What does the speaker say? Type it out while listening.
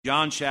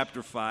John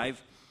chapter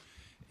 5,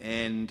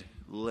 and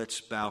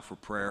let's bow for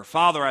prayer.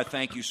 Father, I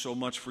thank you so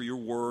much for your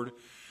word.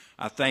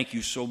 I thank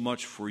you so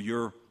much for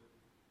your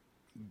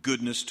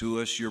goodness to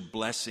us, your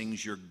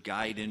blessings, your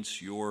guidance,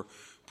 your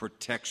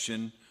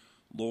protection.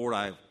 Lord,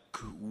 I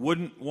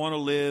wouldn't want to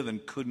live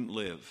and couldn't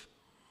live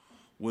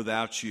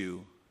without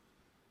you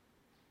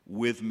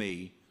with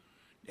me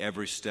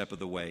every step of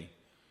the way.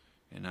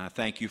 And I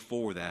thank you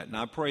for that. And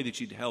I pray that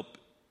you'd help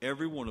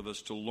every one of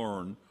us to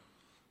learn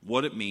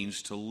what it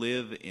means to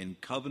live in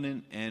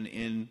covenant and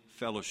in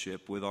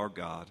fellowship with our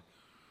God.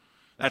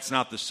 That's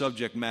not the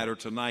subject matter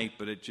tonight,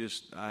 but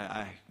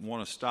I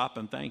want to stop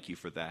and thank you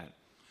for that.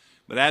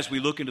 But as we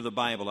look into the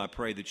Bible, I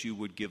pray that you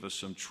would give us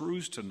some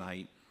truths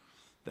tonight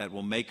that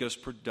will make us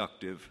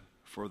productive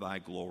for thy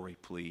glory,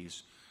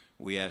 please.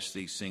 We ask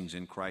these things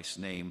in Christ's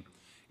name.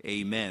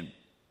 Amen.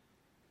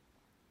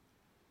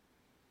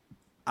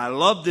 I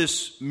love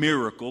this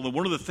miracle, and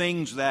one of the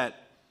things that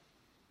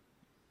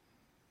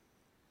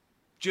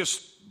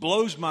just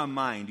blows my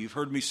mind, you've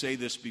heard me say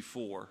this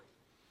before,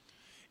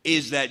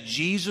 is that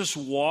Jesus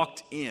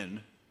walked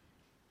in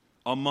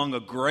among a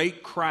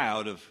great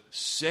crowd of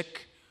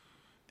sick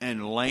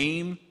and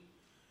lame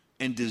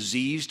and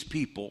diseased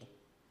people,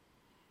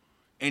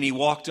 and he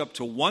walked up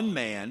to one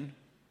man,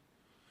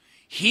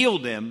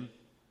 healed him,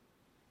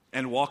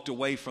 and walked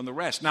away from the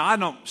rest. Now, I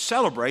don't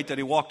celebrate that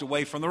he walked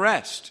away from the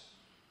rest,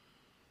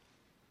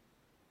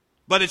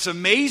 but it's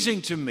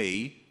amazing to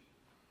me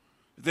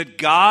that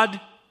God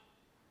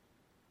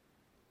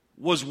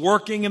was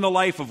working in the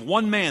life of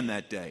one man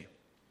that day.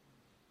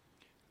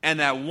 And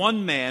that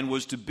one man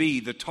was to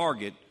be the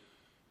target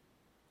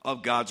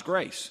of God's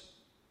grace.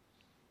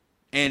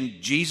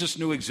 And Jesus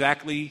knew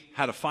exactly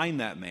how to find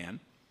that man.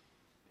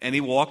 And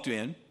he walked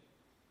in,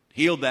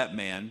 healed that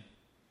man.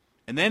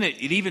 And then it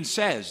even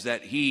says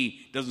that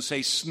he, doesn't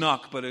say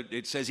snuck, but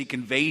it says he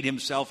conveyed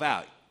himself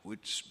out,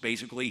 which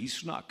basically he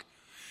snuck.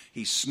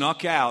 He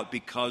snuck out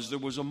because there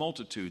was a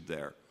multitude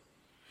there.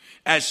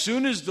 As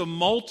soon as the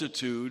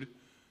multitude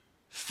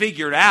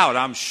figured out,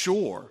 I'm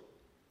sure,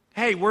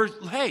 hey,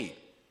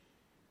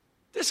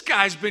 this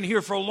guy's been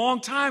here for a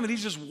long time and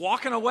he's just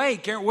walking away.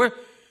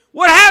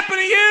 What happened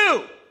to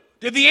you?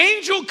 Did the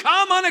angel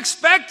come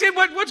unexpected?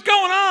 What's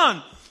going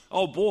on?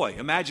 Oh boy,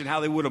 imagine how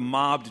they would have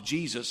mobbed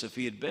Jesus if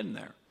he had been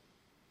there.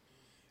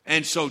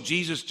 And so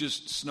Jesus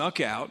just snuck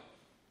out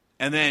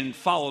and then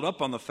followed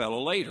up on the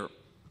fellow later.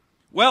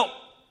 Well,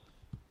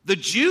 the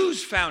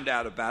Jews found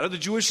out about it, the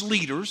Jewish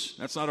leaders.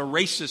 That's not a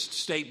racist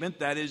statement.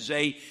 That is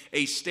a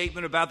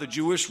statement about the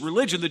Jewish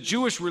religion. The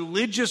Jewish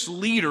religious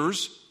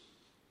leaders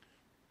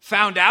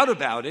found out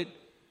about it,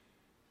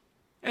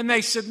 and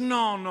they said,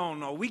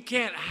 no, we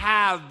can't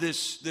have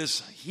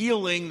this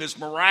healing, this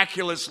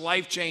miraculous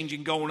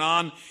life-changing going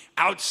on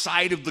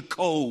outside of the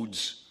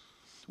codes.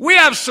 We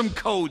have some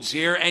codes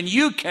here, and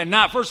you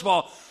cannot. First of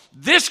all,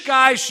 this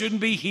guy shouldn't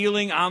be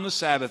healing on the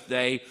Sabbath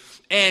day.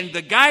 And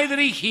the guy that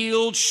he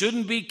healed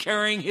shouldn't be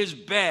carrying his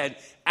bed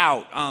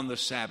out on the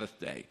Sabbath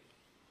day.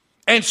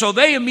 And so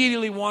they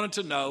immediately wanted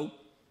to know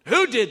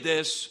who did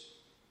this.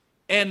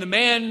 And the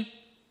man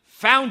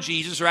found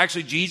Jesus, or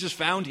actually Jesus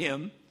found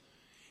him.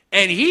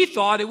 And he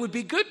thought it would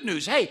be good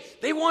news. Hey,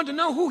 they wanted to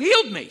know who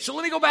healed me. So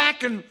let me go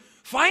back and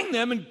find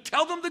them and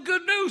tell them the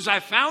good news. I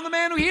found the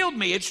man who healed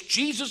me. It's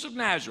Jesus of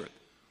Nazareth.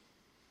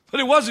 But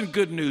it wasn't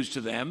good news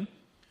to them.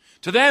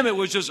 To them it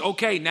was just,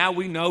 okay, now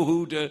we know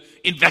who to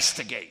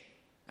investigate.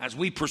 As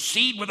we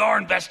proceed with our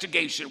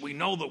investigation, we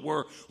know that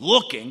we're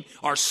looking,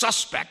 our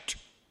suspect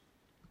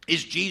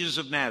is Jesus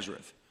of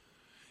Nazareth.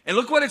 And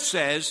look what it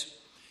says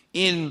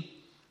in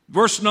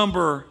verse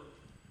number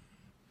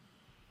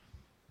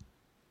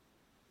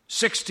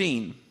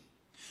 16.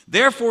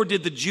 Therefore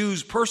did the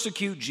Jews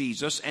persecute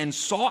Jesus and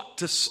sought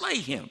to slay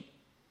him,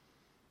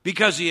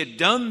 because he had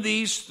done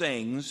these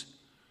things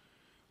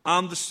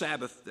on the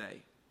Sabbath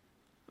day.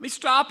 Let me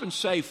stop and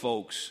say,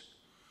 folks,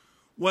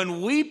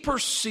 when we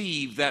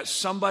perceive that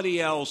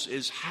somebody else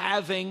is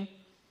having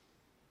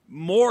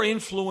more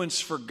influence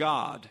for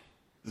God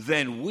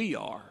than we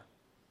are,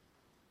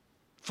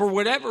 for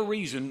whatever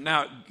reason,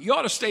 now you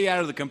ought to stay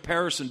out of the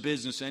comparison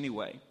business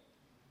anyway.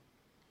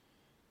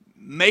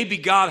 Maybe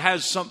God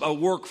has a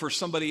work for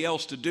somebody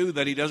else to do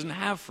that he doesn't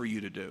have for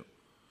you to do.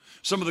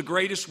 Some of the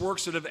greatest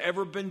works that have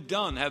ever been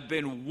done have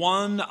been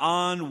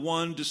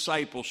one-on-one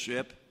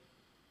discipleship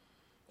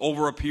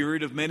over a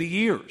period of many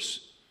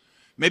years.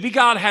 Maybe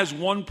God has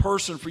one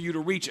person for you to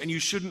reach, and you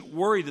shouldn't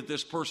worry that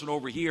this person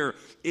over here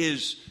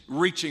is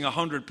reaching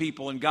 100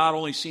 people, and God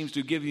only seems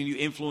to give you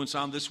influence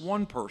on this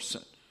one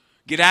person.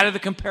 Get out of the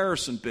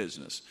comparison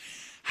business.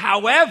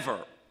 However,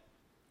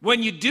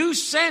 when you do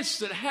sense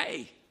that,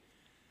 hey,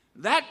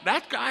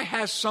 that guy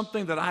has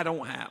something that I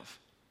don't have.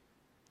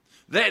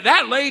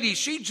 That lady,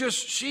 she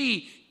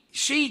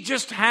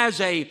just has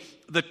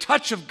the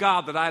touch of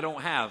God that I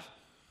don't have.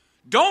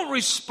 Don't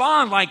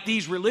respond like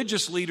these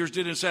religious leaders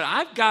did and said,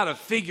 I've got to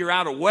figure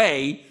out a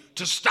way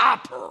to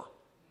stop her.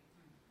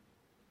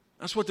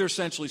 That's what they're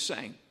essentially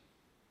saying.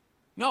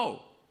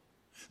 No.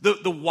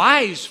 The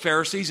wise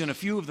Pharisees, and a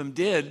few of them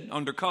did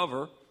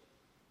undercover,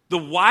 The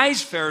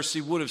wise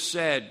Pharisee would have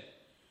said,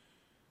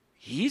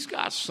 he's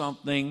got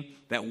something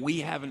that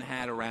we haven't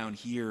had around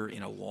here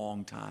in a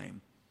long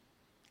time.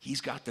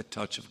 He's got the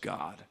touch of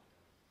God.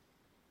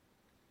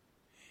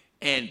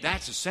 And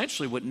that's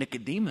essentially what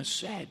Nicodemus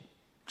said.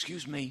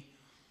 Excuse me.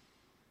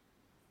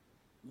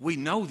 We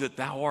know that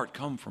thou art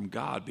come from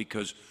God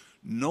because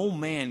no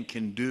man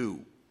can do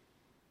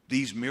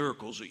these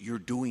miracles that you're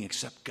doing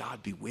except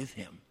God be with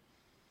him.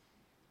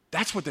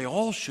 That's what they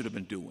all should have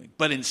been doing.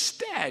 But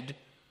instead,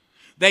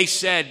 they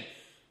said,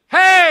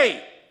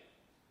 hey,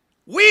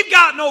 we've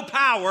got no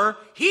power.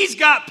 He's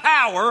got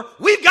power.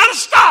 We've got to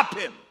stop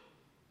him.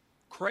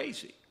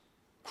 Crazy.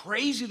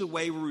 Crazy the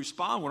way we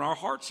respond when our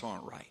hearts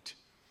aren't right.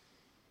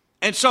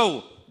 And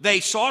so they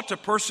sought to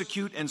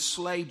persecute and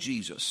slay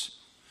Jesus.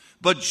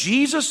 But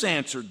Jesus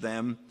answered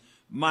them,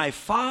 my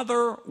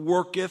Father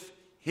worketh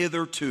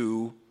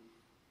hitherto,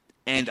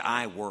 and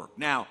I work.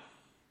 Now,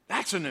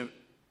 that's a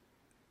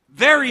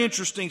very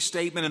interesting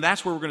statement, and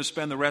that's where we're going to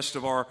spend the rest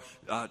of our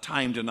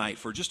time tonight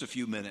for just a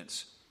few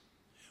minutes.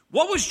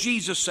 What was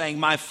Jesus saying?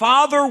 My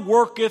Father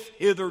worketh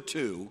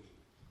hitherto,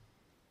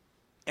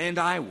 and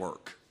I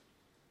work.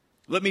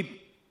 Let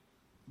me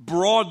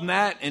broaden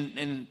that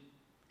and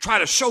try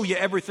to show you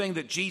everything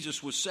that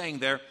Jesus was saying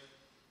there.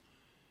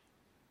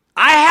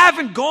 I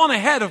haven't gone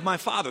ahead of my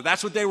Father.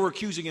 That's what they were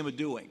accusing him of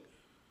doing.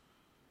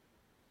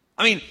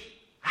 I mean,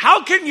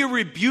 how can you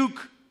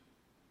rebuke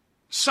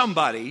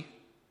somebody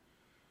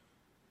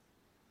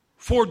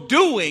for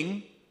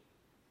doing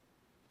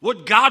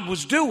what God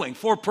was doing,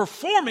 for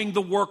performing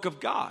the work of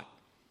God?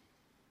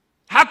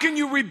 How can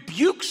you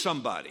rebuke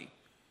somebody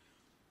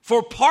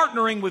for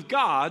partnering with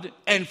God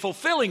and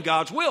fulfilling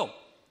God's will?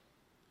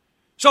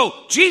 So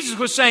Jesus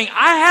was saying,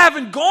 I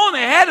haven't gone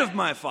ahead of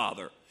my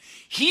Father.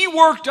 He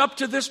worked up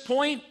to this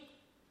point,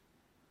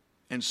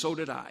 and so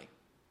did I.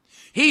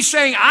 He's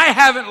saying, I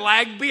haven't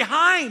lagged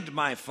behind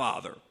my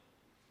Father.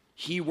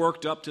 He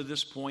worked up to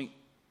this point,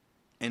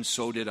 and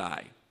so did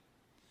I.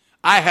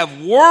 I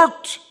have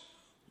worked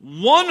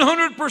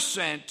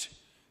 100%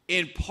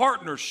 in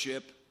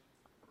partnership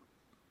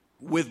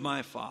with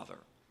my Father.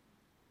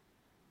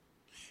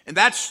 And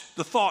that's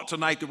the thought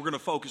tonight that we're going to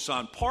focus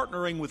on,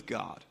 partnering with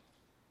God.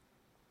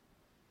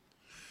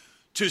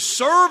 To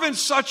serve in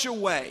such a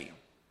way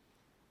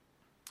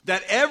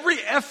that every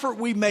effort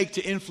we make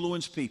to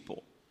influence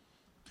people,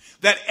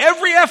 that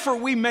every effort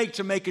we make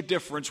to make a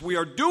difference, we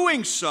are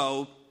doing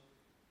so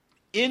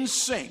in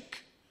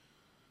sync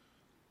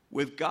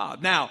with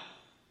God. Now,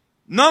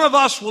 none of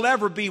us will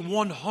ever be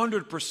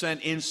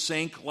 100% in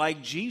sync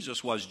like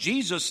Jesus was.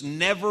 Jesus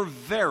never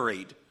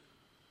varied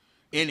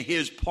in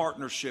his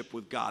partnership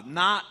with God.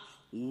 Not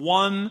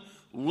one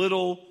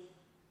little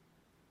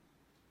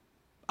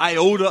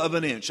iota of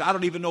an inch. I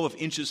don't even know if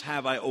inches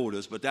have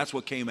iotas, but that's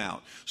what came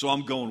out. So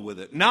I'm going with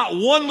it. Not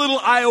one little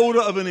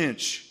iota of an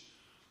inch.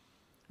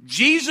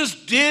 Jesus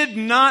did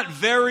not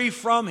vary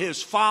from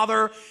his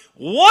Father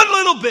one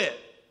little bit.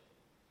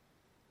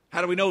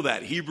 How do we know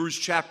that? Hebrews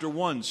chapter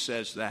 1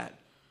 says that.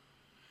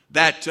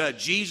 That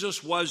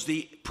Jesus was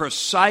the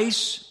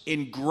precise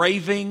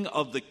engraving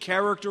of the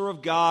character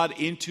of God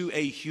into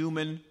a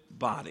human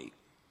body.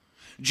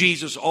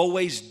 Jesus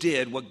always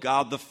did what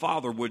God the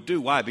Father would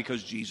do. Why?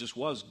 Because Jesus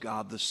was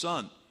God the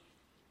Son.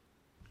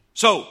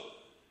 So,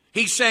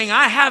 he's saying,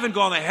 I haven't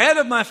gone ahead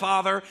of my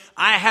Father.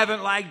 I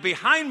haven't lagged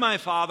behind my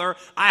Father.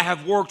 I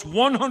have worked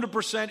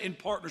 100% in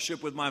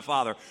partnership with my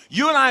Father.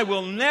 You and I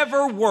will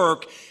never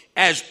work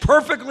as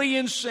perfectly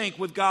in sync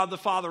with God the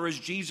Father as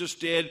Jesus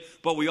did,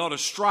 but we ought to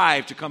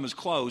strive to come as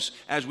close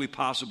as we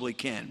possibly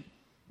can.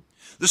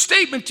 The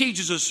statement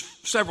teaches us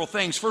several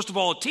things. First of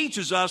all, it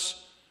teaches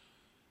us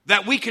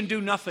that we can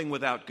do nothing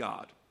without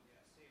God.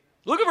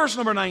 Look at verse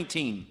number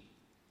 19.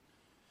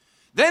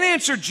 Then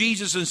answered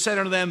Jesus and said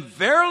unto them,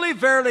 verily,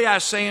 verily, I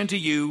say unto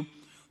you,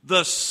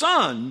 the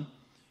Son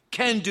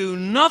can do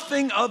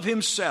nothing of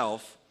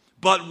himself,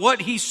 but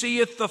what he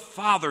seeth the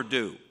Father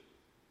do.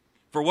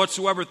 For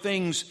whatsoever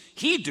things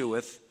he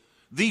doeth,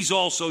 these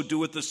also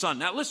doeth the Son.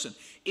 Now listen,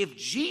 if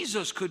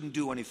Jesus couldn't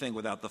do anything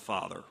without the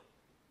Father,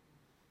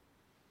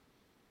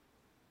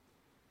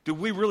 do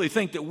we really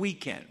think that we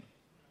can?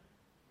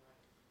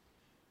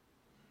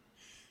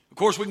 Of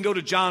course, we can go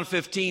to John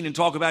 15 and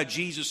talk about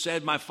Jesus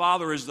said, my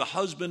Father is the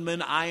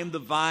husbandman, I am the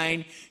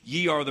vine,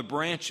 ye are the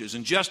branches.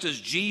 And just as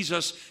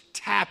Jesus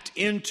tapped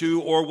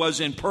into or was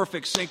in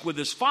perfect sync with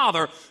his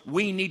Father,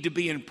 we need to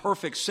be in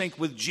perfect sync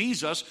with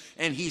Jesus.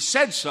 And he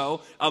said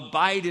so,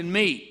 abide in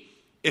me.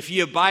 If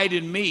ye abide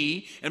in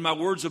me, and my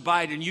words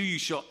abide in you, you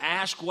shall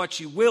ask what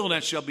ye will, and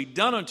it shall be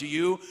done unto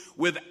you.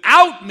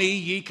 Without me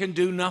ye can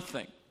do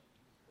nothing.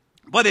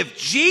 But if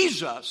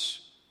Jesus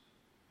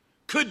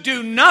could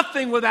do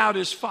nothing without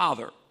his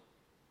Father,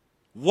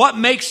 what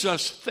makes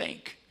us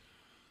think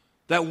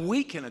that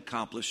we can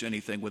accomplish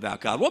anything without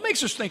God? What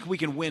makes us think we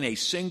can win a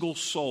single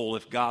soul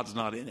if God's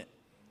not in it?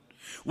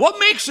 What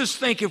makes us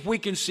think if we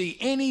can see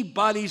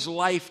anybody's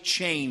life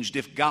changed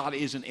if God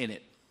isn't in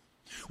it?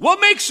 What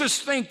makes us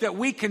think that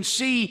we can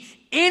see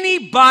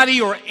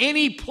anybody or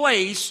any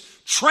place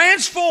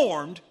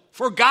transformed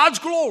for God's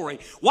glory.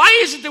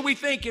 Why is it that we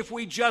think if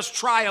we just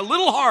try a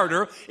little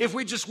harder, if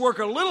we just work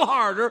a little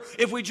harder,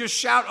 if we just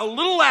shout a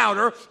little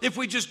louder, if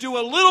we just do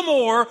a little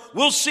more,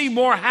 we'll see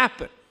more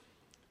happen?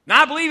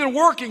 Now, I believe in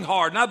working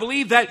hard, and I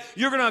believe that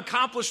you're going to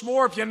accomplish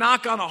more if you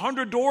knock on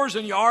 100 doors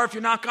than you are if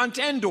you knock on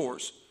 10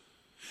 doors.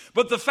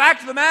 But the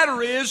fact of the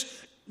matter is,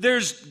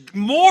 there's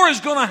more is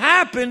going to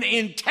happen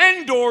in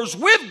 10 doors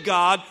with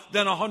God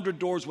than 100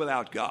 doors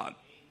without God.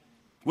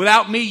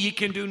 Without me, ye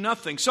can do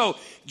nothing. So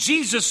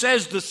Jesus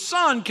says the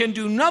Son can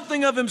do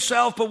nothing of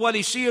himself but what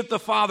he seeth the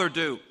Father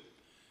do.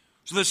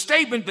 So the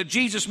statement that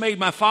Jesus made,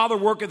 my Father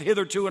worketh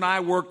hitherto and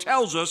I work,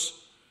 tells us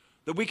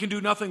that we can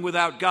do nothing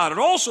without God. It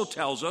also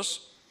tells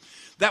us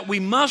that we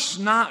must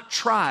not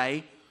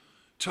try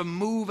to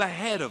move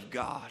ahead of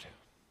God.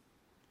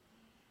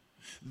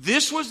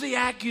 This was the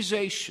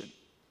accusation,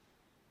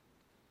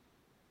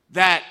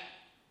 that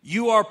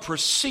you are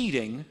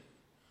proceeding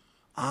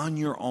on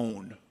your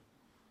own.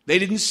 They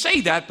didn't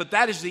say that, but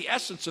that is the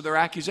essence of their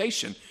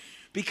accusation,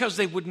 because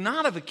they would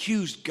not have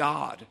accused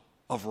God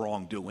of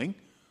wrongdoing.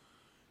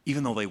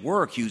 Even though they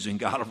were accusing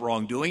God of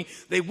wrongdoing,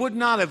 they would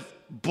not have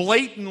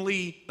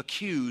blatantly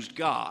accused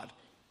God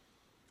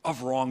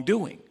of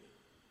wrongdoing.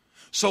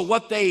 So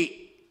what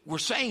they were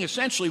saying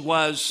essentially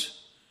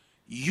was,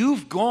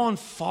 you've gone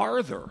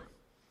farther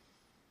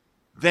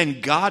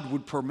than God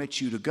would permit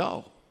you to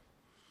go.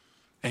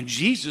 And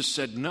Jesus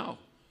said, no,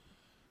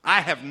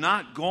 I have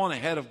not gone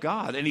ahead of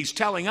God. And he's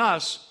telling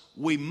us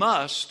we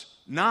must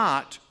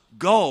not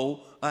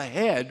go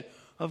ahead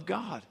of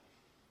God.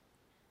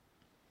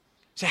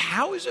 So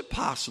how is it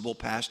possible,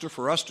 Pastor,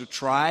 for us to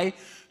try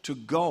to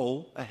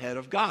go ahead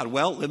of God?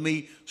 Well, let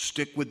me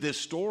stick with this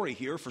story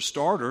here for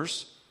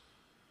starters.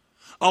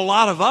 A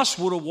lot of us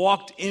would have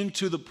walked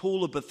into the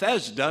pool of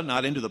Bethesda,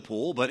 not into the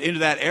pool, but into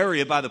that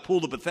area by the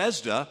pool of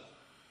Bethesda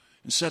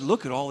and said,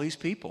 look at all these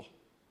people.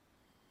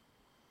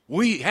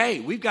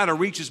 We've got to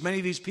reach as many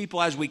of these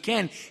people as we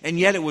can, and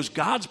yet it was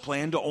God's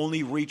plan to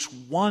only reach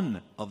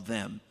one of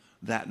them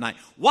that night.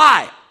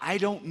 Why? I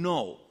don't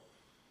know.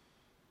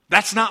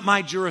 That's not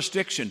my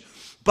jurisdiction.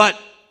 But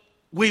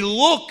we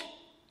look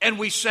and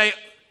we say,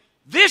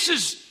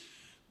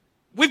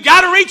 we've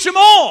got to reach them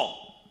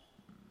all.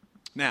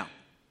 Now,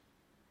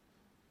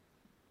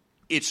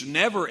 it's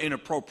never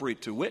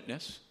inappropriate to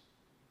witness.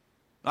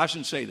 I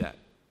shouldn't say that.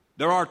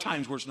 There are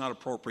times where it's not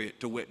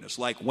appropriate to witness,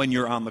 like when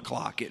you're on the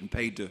clock getting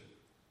paid to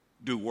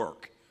do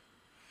work.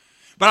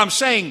 But I'm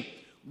saying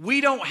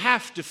we don't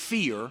have to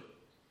fear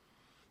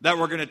that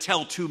we're going to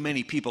tell too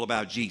many people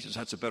about Jesus.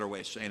 That's a better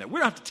way of saying it. We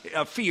don't have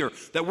to fear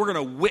that we're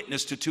going to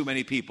witness to too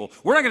many people.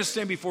 We're not going to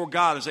stand before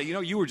God and say,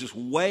 you were just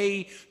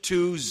way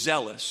too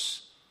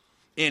zealous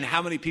in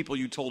how many people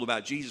you told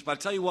about Jesus. But I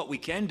tell you what we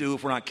can do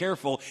if we're not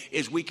careful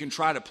is we can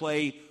try to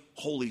play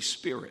Holy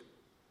Spirit.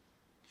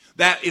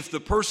 That if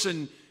the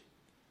person,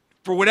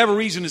 for whatever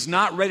reason, is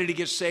not ready to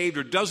get saved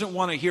or doesn't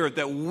want to hear it,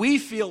 that we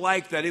feel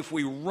like that if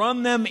we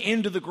run them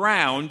into the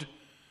ground,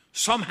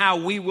 somehow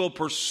we will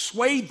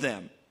persuade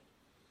them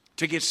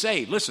to get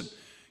saved. Listen,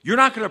 you're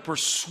not going to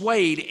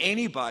persuade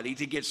anybody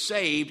to get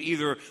saved.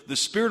 Either the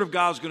Spirit of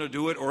God is going to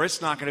do it or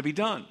it's not going to be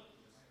done.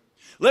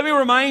 Let me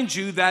remind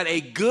you that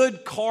a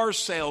good car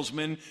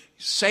salesman,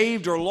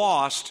 saved or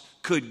lost,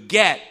 could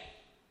get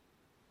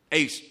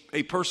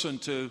a person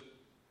to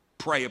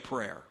pray a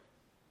prayer.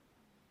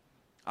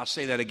 I'll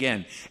say that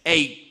again.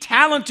 A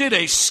talented,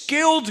 a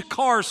skilled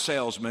car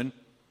salesman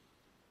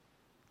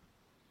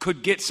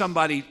could get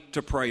somebody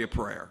to pray a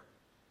prayer.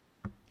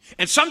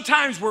 And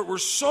sometimes we're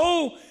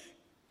so,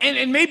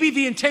 and maybe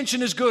the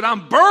intention is good.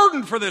 I'm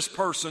burdened for this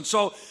person,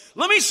 so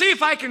let me see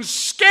if I can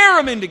scare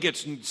him into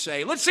getting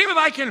saved. Let's see if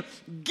I can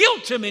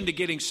guilt him into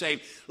getting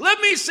saved. Let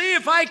me see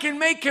if I can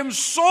make him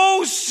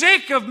so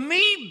sick of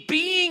me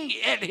being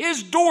at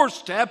his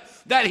doorstep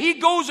that he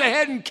goes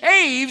ahead and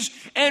caves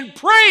and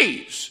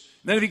prays.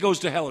 Then if he goes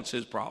to hell, it's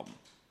his problem.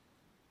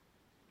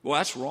 Well,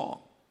 that's wrong.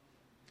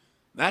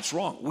 That's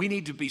wrong. We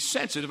need to be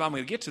sensitive. I'm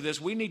going to get to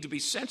this. We need to be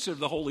sensitive to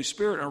the Holy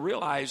Spirit and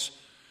realize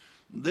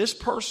this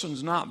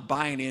person's not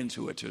buying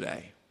into it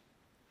today.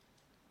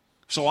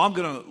 So I'm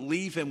going to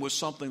leave him with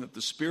something that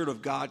the Spirit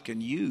of God can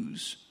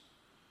use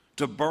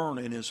to burn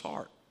in his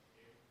heart.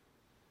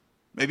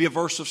 Maybe a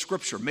verse of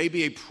Scripture.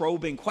 Maybe a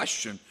probing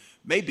question.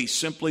 Maybe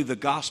simply the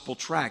gospel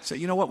tract. Say,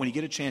 you know what? When you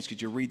get a chance,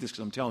 could you read this?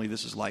 Because I'm telling you,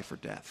 this is life or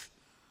death.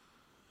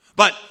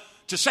 But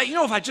to say,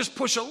 if I just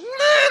push a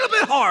little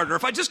bit harder,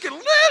 if I just get a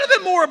little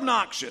bit more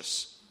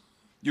obnoxious,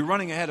 you're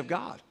running ahead of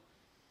God.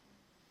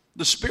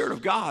 The Spirit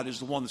of God is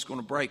the one that's going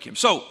to break him.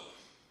 So,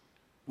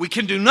 we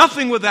can do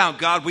nothing without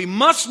God. We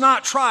must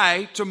not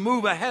try to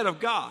move ahead of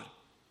God.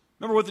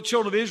 Remember what the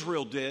children of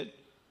Israel did?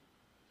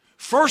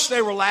 First,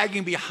 they were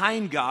lagging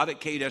behind God at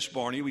Kadesh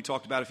Barnea. We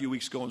talked about it a few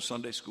weeks ago in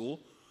Sunday school.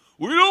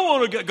 We don't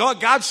want to go.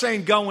 God's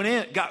saying going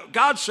in.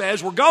 God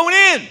says we're going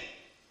in.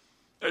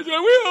 They said, we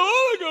don't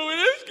want to go in.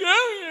 It's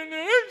going in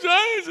there. It's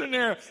giants in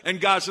there. And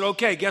God said,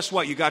 okay, guess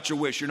what? You got your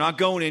wish. You're not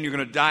going in. You're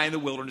going to die in the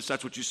wilderness.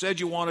 That's what you said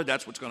you wanted.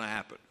 That's what's going to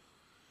happen.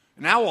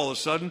 And now all of a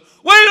sudden,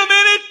 wait a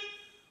minute.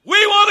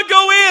 We want to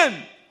go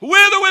in.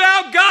 With or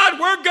without God,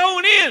 we're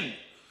going in.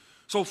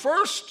 So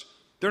first,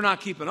 they're not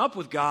keeping up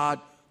with God.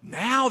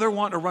 Now they're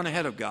wanting to run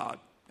ahead of God.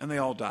 And they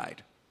all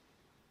died.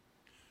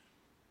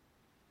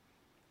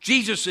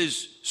 Jesus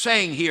is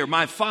saying here,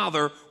 my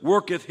Father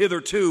worketh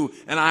hitherto,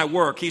 and I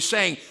work. He's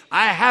saying,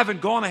 I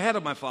haven't gone ahead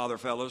of my Father,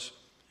 fellas.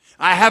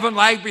 I haven't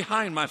lagged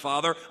behind my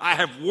Father. I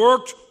have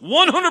worked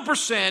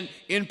 100%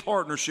 in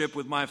partnership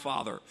with my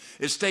Father.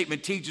 His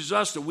statement teaches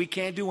us that we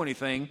can't do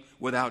anything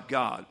without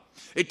God.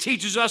 It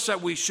teaches us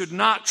that we should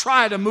not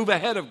try to move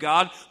ahead of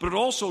God, but it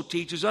also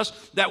teaches us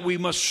that we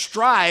must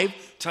strive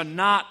to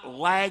not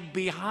lag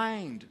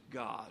behind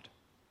God.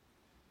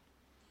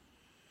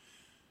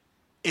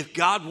 If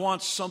God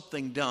wants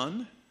something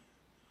done,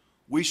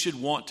 we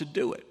should want to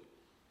do it.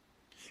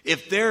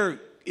 If there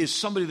is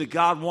somebody that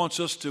God wants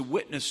us to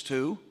witness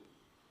to,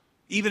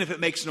 even if it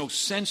makes no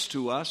sense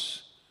to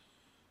us,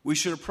 we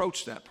should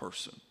approach that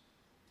person.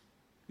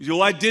 You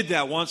know, I did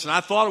that once, and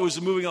I thought it was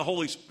the moving of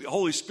the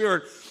Holy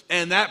Spirit,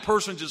 and that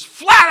person just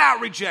flat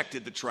out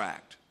rejected the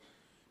tract.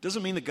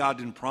 Doesn't mean that God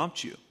didn't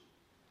prompt you.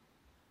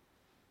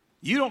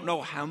 You don't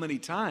know how many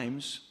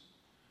times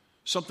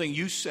something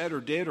you said or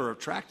did or a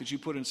tract that you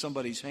put in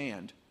somebody's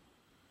hand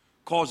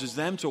causes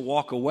them to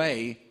walk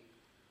away.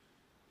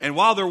 And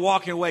while they're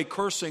walking away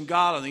cursing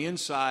God on the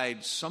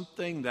inside,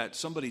 something that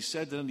somebody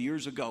said to them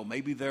years ago,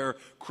 maybe their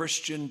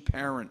Christian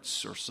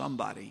parents or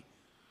somebody,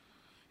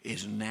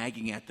 is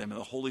nagging at them. And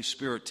the Holy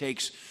Spirit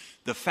takes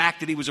the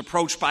fact that he was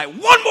approached by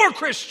one more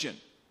Christian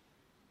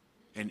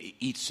and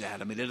eats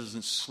at him. And it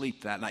doesn't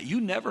sleep that night. You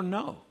never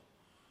know.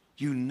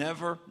 You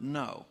never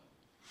know.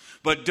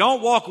 But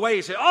don't walk away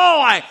and say,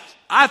 oh,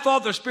 I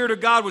thought the Spirit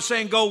of God was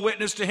saying go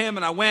witness to him.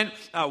 And I went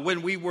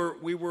when we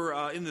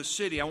were in the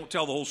city. I won't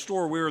tell the whole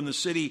story. We were in the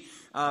city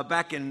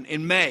back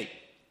in May.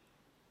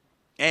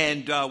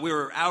 And we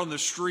were out on the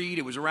street.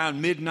 It was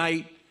around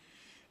midnight.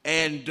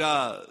 And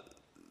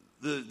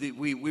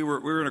we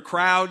were in a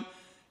crowd.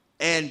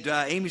 And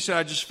Amy said,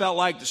 I just felt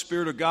like the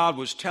Spirit of God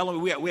was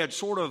telling me. We had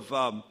sort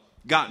of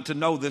gotten to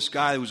know this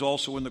guy who was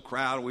also in the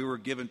crowd. We were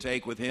give and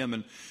take with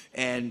him.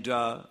 And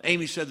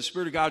Amy said, the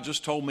Spirit of God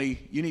just told me,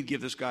 you need to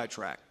give this guy a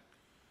tract.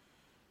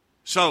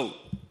 So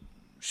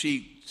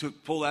she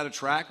pulled out a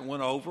tract and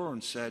went over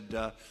and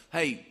said,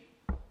 hey,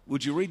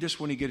 would you read this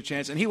when you get a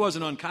chance? And he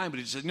wasn't unkind, but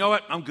he said, you know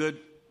what? I'm good.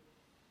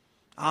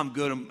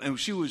 And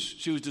she was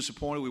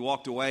disappointed. We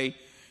walked away.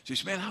 She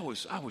said, man, I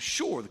was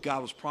sure that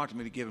God was prompting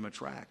me to give him a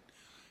tract.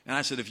 And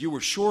I said, if you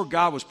were sure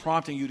God was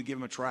prompting you to give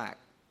him a tract,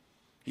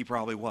 he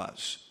probably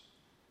was.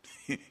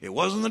 It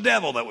wasn't the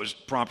devil that was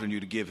prompting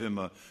you to give him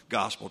a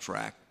gospel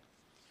tract.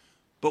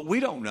 But we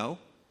don't know.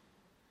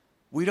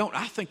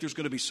 I think there's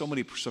going to be so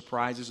many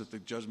surprises at the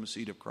judgment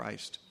seat of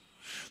Christ.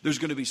 There's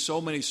going to be so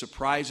many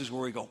surprises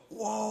where we go,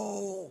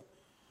 whoa,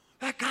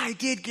 that guy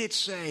did get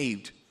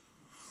saved.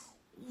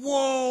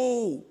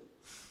 Whoa,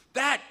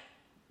 that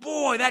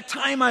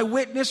time I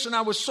witnessed and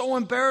I was so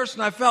embarrassed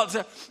and I felt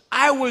that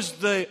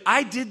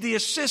I did the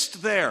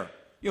assist there.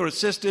 You know what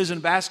assist is in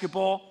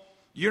basketball?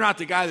 You're not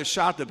the guy that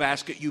shot the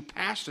basket. You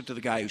passed it to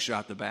the guy who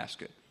shot the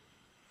basket.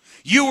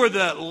 You were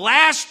the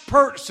last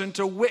person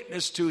to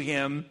witness to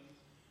him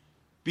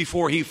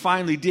before he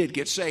finally did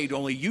get saved,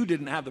 only you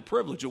didn't have the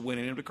privilege of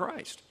winning him to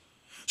Christ.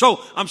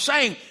 So I'm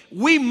saying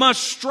we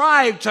must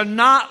strive to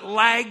not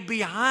lag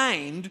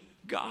behind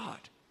God.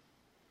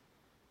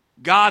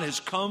 God has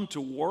come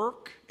to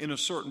work in a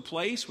certain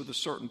place with a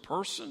certain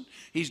person.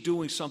 He's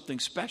doing something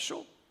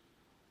special.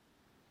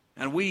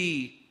 And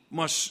we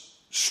must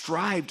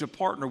strive to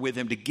partner with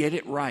him to get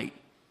it right.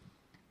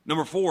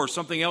 Number 4,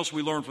 something else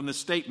we learn from this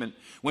statement.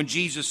 When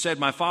Jesus said,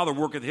 my Father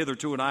worketh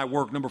hitherto and I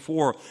work. Number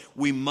 4,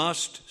 we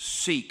must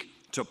seek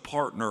to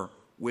partner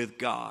with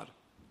God.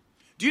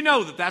 Do you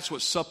know that that's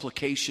what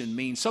supplication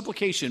means?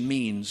 Supplication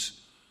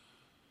means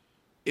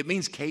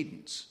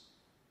cadence.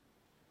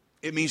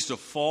 It means to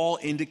fall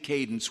into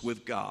cadence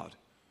with God.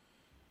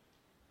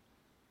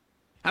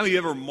 How many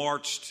of you ever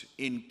marched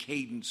in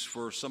cadence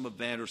for some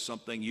event or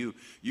something? You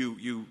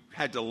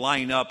had to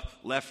line up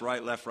left,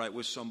 right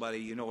with somebody.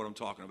 You know what I'm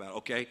talking about,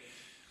 okay?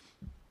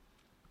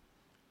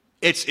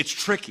 It's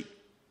tricky.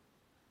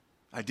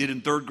 I did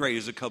in 3rd grade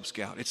as a Cub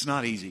Scout. It's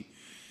not easy.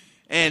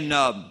 And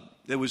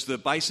there was the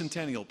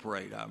Bicentennial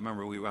Parade. I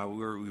remember we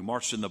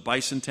marched in the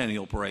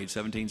Bicentennial Parade,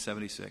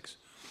 1776.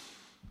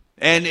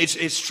 And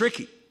it's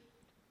tricky.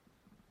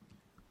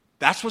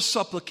 That's what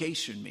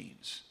supplication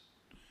means.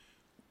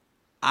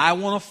 I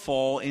want to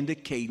fall into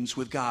cadence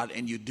with God,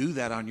 and you do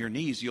that on your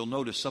knees. You'll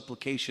notice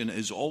supplication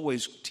is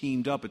always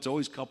teamed up. It's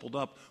always coupled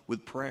up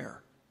with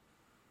prayer.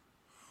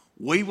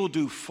 We will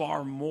do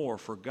far more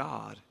for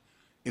God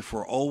if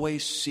we're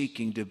always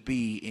seeking to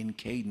be in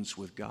cadence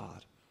with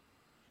God.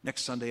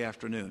 Next Sunday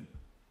afternoon.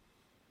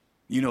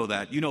 You know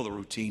that. You know the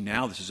routine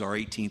now. This is our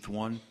 18th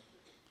one.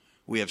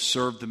 We have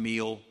served the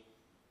meal,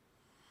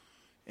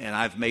 and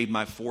I've made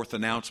my 4th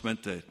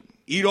announcement to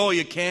eat all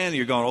you can. And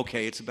you're going,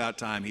 okay, it's about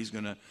time. He's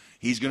going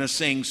to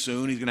sing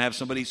soon. He's going to have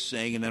somebody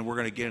sing, and then we're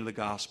going to get into the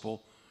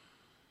gospel.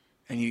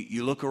 And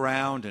you look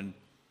around, and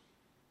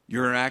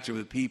you're interacting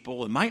with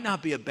people, it might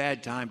not be a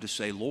bad time to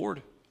say,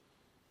 Lord,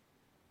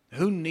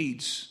 who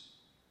needs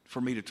for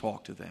me to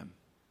talk to them?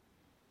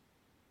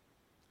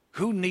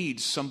 Who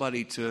needs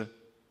somebody to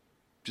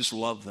just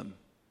love them?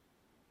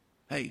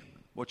 Hey,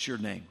 what's your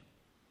name?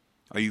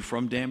 Are you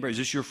from Danbury? Is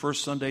this your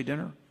first Sunday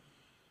dinner?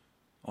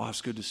 Oh,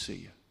 it's good to see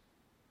you.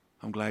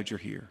 I'm glad you're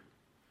here.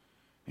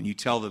 And you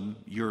tell them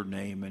your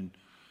name, and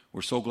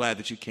we're so glad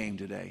that you came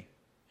today.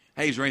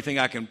 Hey, is there anything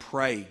I can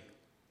pray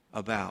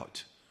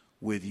about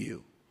with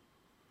you?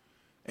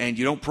 And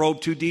you don't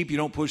probe too deep, you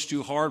don't push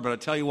too hard, but I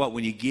tell you what,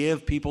 when you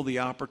give people the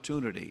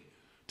opportunity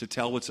to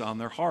tell what's on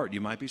their heart,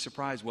 you might be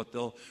surprised what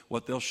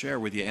they'll share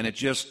with you. And it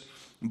just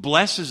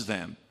blesses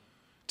them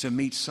to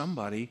meet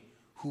somebody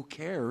who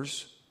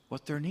cares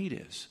what their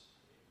need is.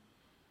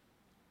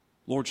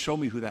 Lord, show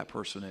me who that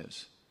person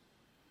is.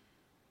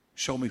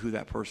 Show me who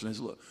that person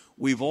is. Look,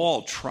 we've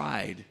all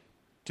tried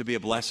to be a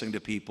blessing to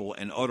people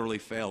and utterly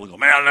failed. We go,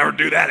 man, I'll never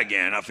do that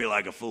again. I feel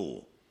like a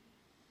fool.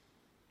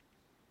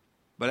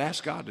 But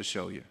ask God to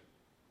show you.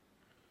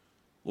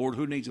 Lord,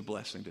 who needs a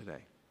blessing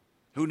today?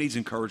 Who needs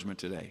encouragement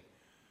today?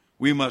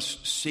 We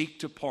must seek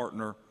to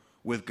partner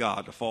with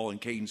God, to fall in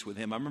cadence with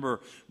Him. I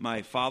remember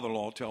my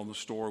father-in-law telling the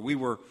story. We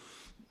were,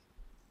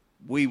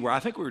 I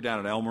think we were down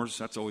at Elmer's.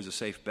 That's always a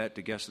safe bet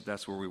to guess that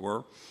that's where we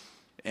were.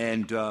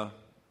 And Brother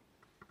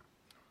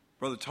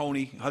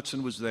Tony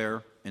Hudson was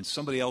there, and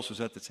somebody else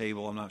was at the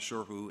table, I'm not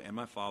sure who, and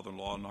my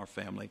father-in-law and our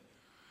family.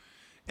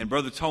 And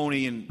Brother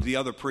Tony and the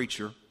other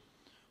preacher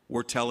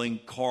were telling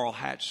Carl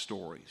Hatch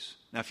stories.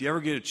 Now, if you ever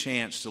get a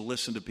chance to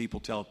listen to people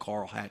tell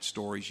Carl Hatch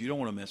stories, you don't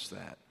want to miss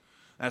that.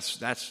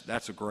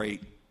 That's a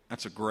great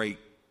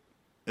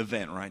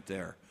event right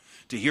there.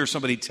 To hear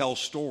somebody tell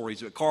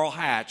stories. Carl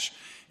Hatch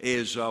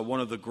is one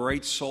of the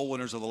great soul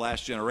winners of the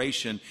last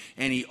generation,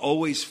 and he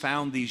always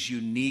found these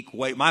unique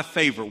ways. My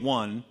favorite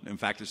one, in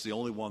fact, it's the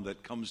only one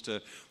that comes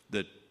to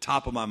the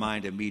top of my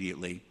mind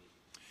immediately,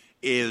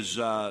 is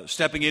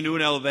stepping into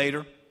an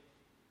elevator,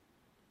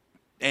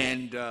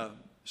 and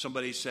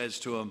somebody says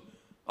to him,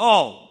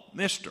 "Oh,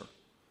 mister,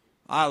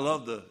 I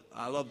love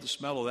the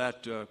smell of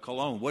that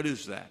cologne. What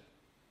is that?"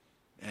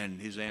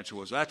 And his answer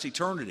was, "That's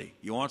eternity.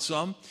 You want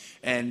some?"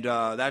 And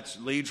that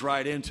leads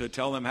right into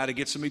telling them how to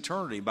get some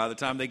eternity. By the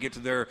time they get to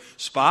their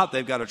spot,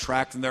 they've got a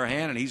tract in their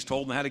hand, and he's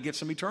told them how to get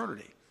some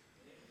eternity.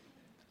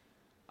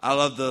 I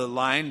love the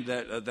line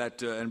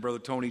that and Brother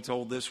Tony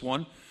told this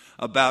one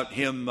about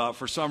him.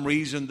 For some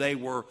reason, they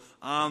were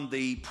on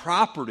the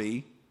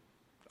property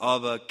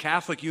of a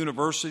Catholic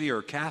university or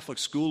a Catholic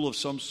school of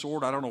some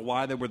sort. I don't know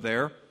why they were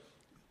there.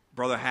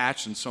 Brother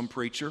Hatch and some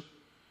preacher.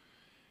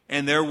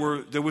 And there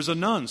was a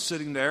nun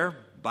sitting there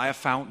by a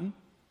fountain.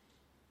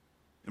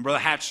 And Brother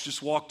Hatch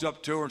just walked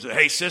up to her and said,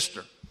 "Hey,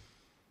 sister."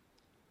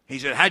 He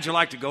said, "How'd you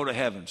like to go to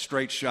heaven?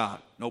 Straight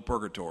shot, no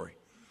purgatory."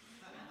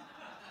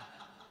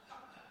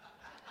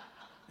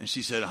 And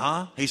she said,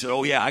 "Huh?" He said,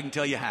 "Oh, yeah, I can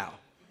tell you how."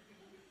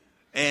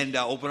 And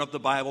opened up the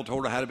Bible,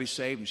 told her how to be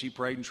saved, and she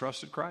prayed and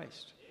trusted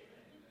Christ.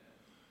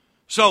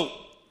 So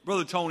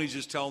Brother Tony's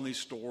just telling these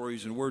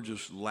stories, and we're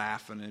just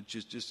laughing.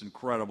 It's just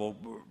incredible.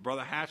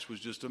 Brother Hatch was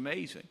just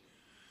amazing.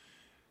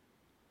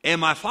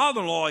 And my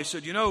father-in-law,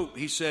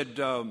 he said,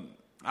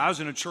 I was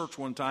in a church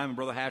one time, and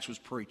Brother Hatch was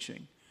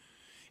preaching.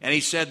 And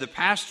he said the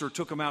pastor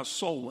took him out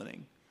soul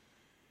winning.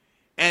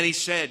 And he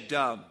said,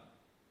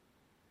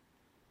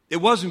 it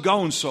wasn't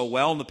going so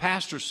well. And the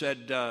pastor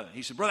said,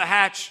 "Brother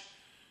Hatch,"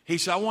 he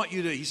said,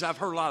 I've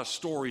heard a lot of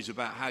stories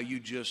about how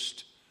you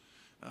just,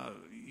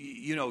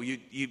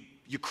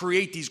 you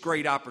create these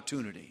great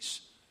opportunities.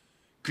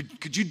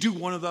 Could you do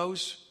one of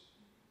those?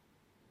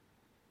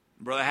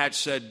 Brother Hatch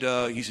said,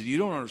 "You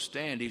don't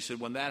understand." He said,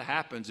 "When that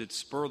happens, it's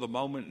spur of the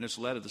moment and it's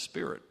led of the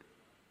Spirit."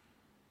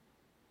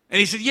 And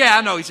he said, "Yeah,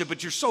 I know." He said,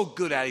 "But you're so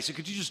good at it." He said,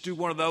 "Could you just do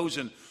one of those?"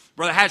 And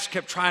Brother Hatch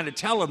kept trying to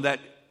tell him that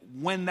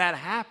when that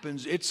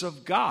happens, it's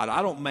of God.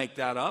 I don't make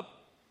that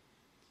up.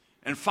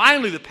 And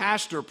finally, the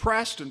pastor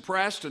pressed,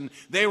 and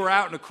they were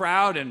out in the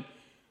crowd, and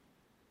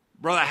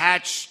Brother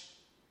Hatch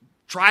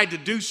tried to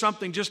do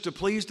something just to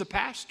please the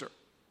pastor,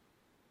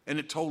 and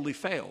it totally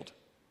failed.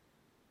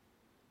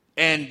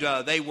 And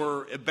they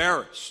were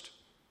embarrassed.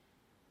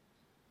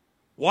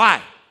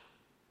 Why?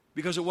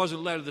 Because it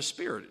wasn't led of the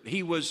Spirit.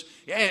 He was,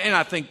 and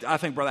I think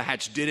Brother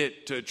Hatch did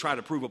it to try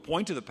to prove a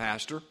point to the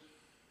pastor.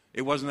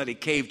 It wasn't that he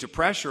caved to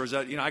pressure. It was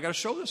that, I got to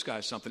show this guy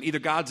something. Either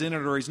God's in it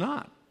or he's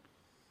not.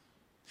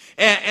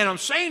 And I'm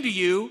saying to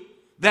you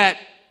that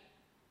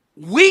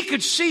we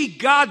could see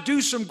God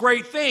do some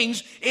great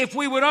things if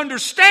we would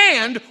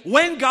understand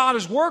when God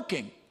is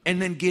working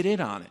and then get in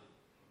on it.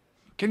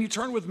 Can you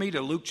turn with me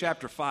to Luke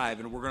chapter 5,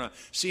 and we're going to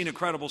see an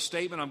incredible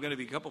statement. I'm going to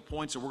give you a couple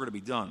points, and we're going to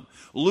be done.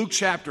 Luke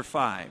chapter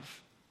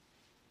 5.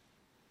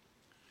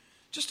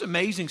 Just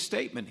amazing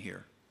statement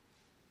here.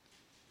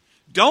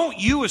 Don't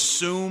you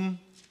assume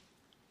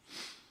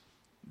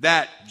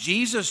that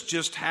Jesus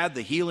just had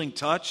the healing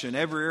touch, and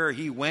everywhere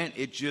he went,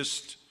 he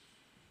just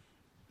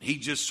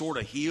sort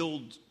of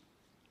healed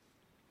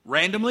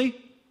randomly?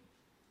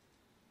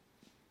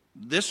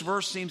 This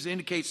verse seems to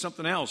indicate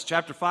something else.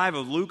 Chapter 5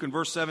 of Luke and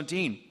verse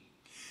 17.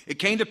 It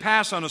came to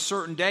pass on a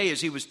certain day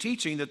as he was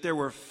teaching that there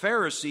were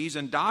Pharisees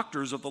and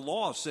doctors of the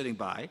law sitting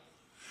by,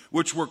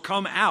 which were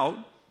come out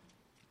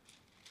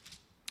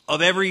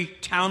of every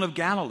town of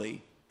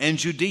Galilee and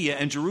Judea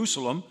and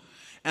Jerusalem,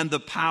 and the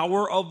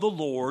power of the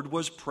Lord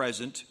was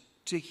present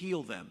to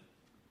heal them.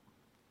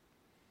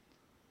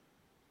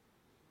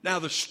 Now,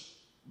 the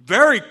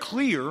very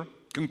clear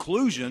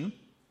conclusion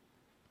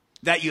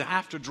that you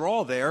have to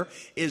draw there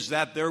is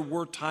that there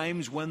were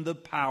times when the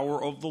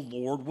power of the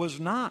Lord was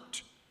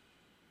not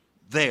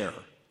there,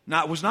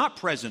 was not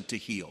present to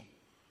heal.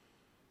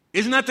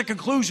 Isn't that the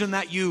conclusion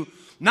that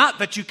not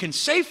that you can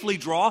safely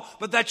draw,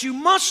 but that you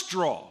must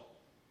draw?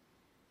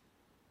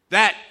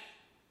 That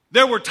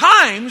there were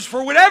times,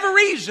 for whatever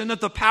reason,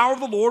 that the power of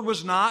the Lord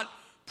was not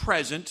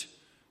present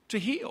to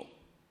heal.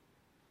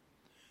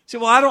 You say,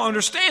 well, I don't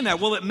understand that.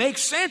 Well, it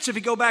makes sense if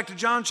you go back to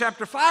John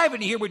chapter 5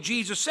 and you hear what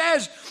Jesus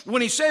says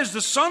when he says,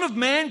 the Son of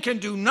Man can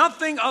do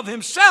nothing of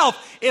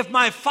himself. If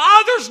my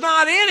Father's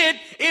not in it,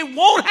 it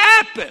won't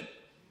happen.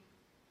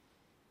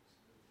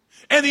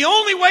 And the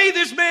only way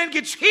this man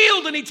gets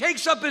healed and he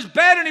takes up his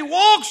bed and he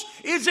walks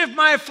is if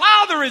my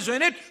Father is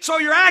in it. So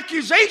your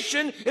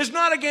accusation is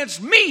not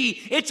against me,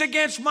 it's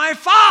against my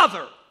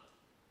Father.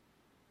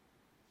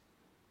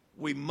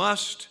 We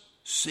must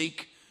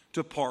seek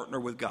to partner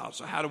with God.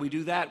 So how do we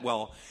do that?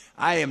 Well,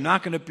 I am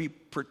not going to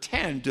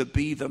pretend to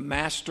be the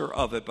master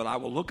of it, but I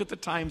will look at the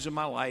times in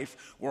my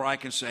life where I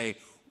can say,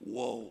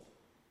 whoa,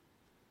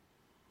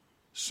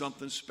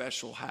 something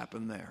special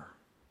happened there.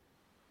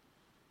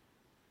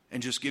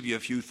 And just give you a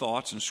few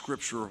thoughts and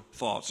scriptural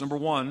thoughts. Number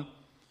one,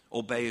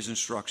 obey his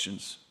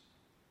instructions.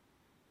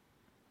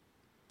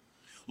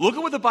 Look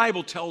at what the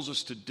Bible tells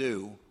us to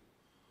do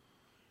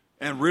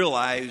and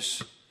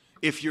realize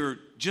if you're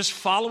just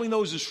following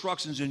those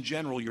instructions in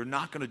general, you're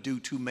not going to do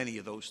too many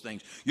of those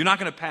things. You're not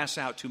going to pass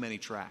out too many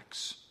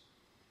tracts.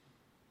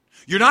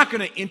 You're not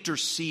going to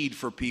intercede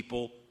for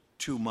people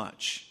too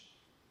much.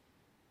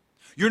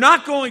 You're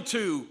not going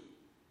to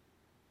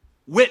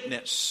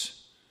witness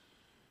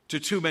to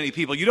too many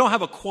people. You don't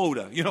have a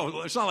quota.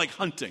 It's not like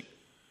hunting.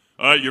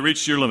 All right, you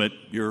reached your limit.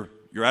 You're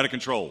out of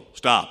control.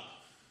 Stop.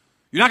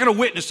 You're not going to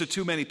witness to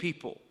too many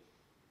people.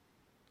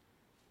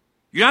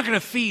 You're not going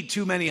to feed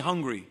too many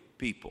hungry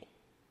people.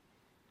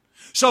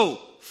 So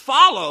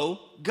follow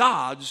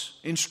God's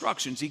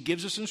instructions. He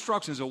gives us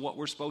instructions of what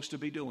we're supposed to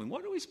be doing.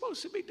 What are we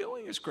supposed to be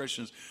doing as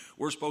Christians?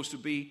 We're supposed to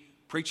be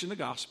preaching the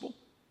gospel.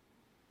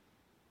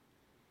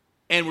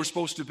 And we're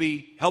supposed to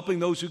be helping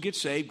those who get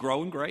saved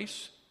grow in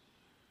grace.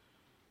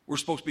 We're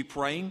supposed to be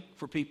praying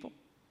for people.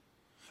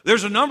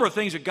 There's a number of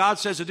things that God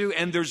says to do,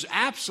 and there's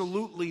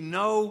absolutely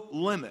no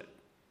limit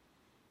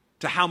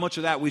to how much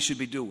of that we should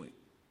be doing.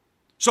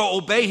 So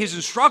obey his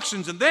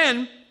instructions and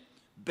then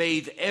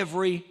bathe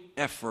every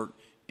effort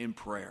in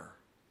prayer.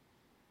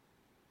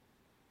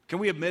 Can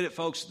we admit it,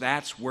 folks?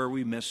 That's where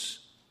we miss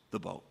the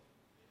boat.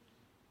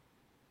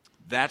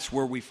 That's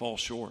where we fall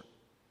short.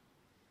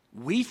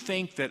 We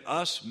think that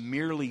us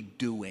merely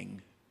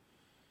doing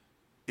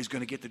is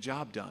going to get the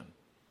job done.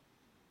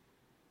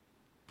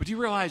 But do you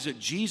realize that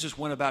Jesus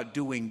went about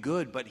doing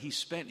good, but he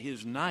spent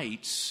his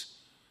nights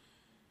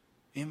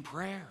in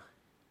prayer?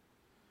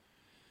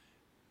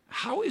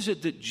 How is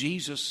it that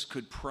Jesus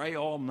could pray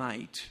all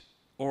night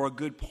or a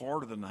good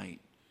part of the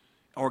night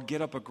or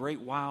get up a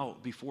great while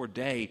before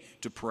day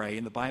to pray?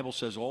 And the Bible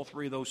says all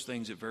three of those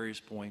things at various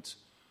points.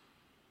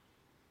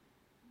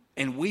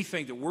 And we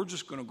think that we're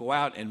just going to go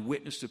out and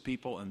witness to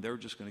people and they're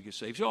just going to get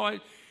saved. So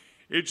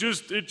it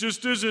just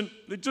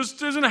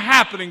isn't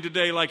happening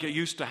today like it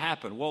used to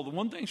happen. Well, the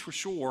one thing's for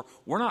sure,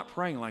 we're not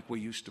praying like we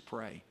used to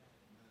pray.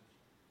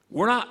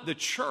 The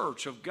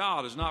church of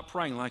God is not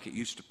praying like it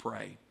used to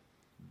pray.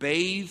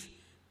 Bathe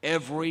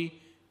every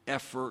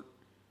effort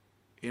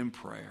in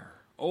prayer.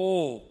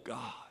 Oh,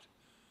 God,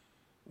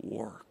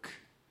 work.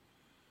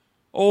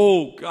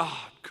 Oh, God,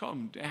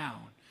 come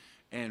down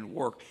and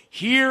work.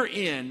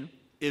 Herein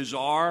is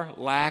our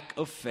lack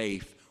of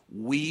faith.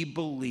 We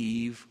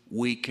believe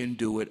we can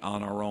do it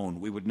on our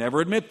own. We would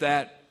never admit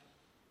that.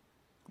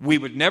 We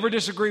would never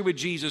disagree with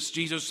Jesus.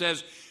 Jesus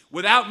says,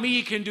 without me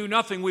you can do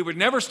nothing. We would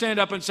never stand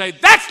up and say,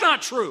 that's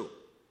not true.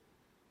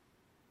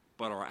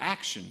 But our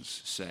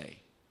actions say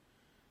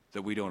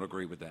that we don't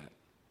agree with that.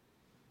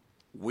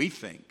 We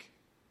think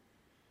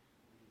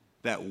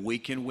that we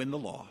can win the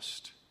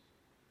lost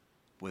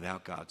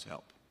without God's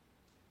help.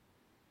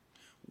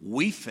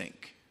 We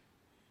think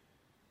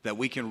that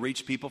we can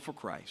reach people for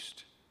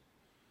Christ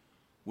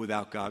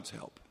without God's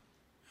help.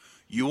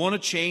 You want to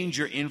change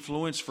your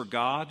influence for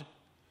God?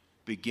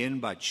 Begin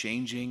by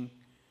changing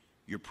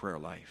your prayer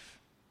life.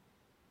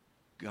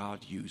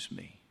 God, use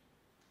me.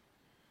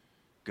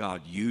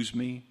 God, use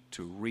me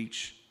to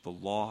reach the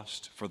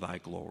lost for thy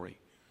glory.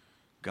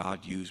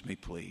 God, use me,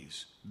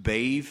 please.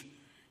 Bathe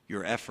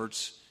your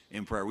efforts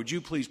in prayer. Would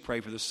you please pray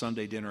for the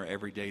Sunday dinner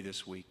every day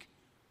this week?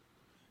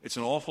 It's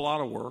an awful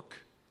lot of work.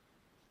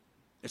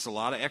 It's a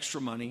lot of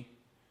extra money.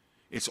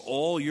 It's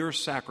all your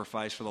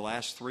sacrifice for the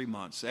last 3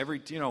 months.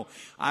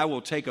 I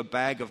will take a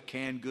bag of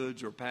canned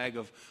goods or a bag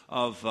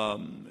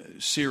of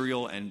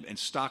cereal and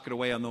stock it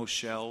away on those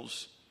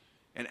shelves.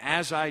 And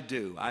as I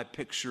do, I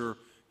picture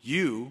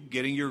you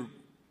getting your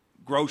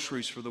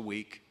groceries for the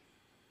week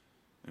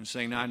and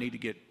saying, now I need to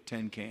get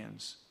 10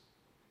 cans.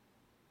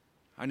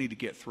 I need to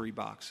get 3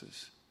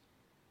 boxes.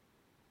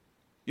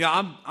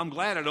 Yeah, I'm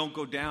glad I don't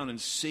go down and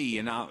see.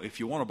 And now, if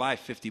you want to buy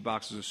 50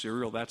 boxes of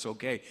cereal, that's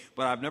okay.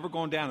 But I've never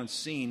gone down and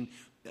seen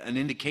an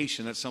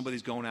indication that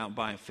somebody's going out and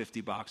buying 50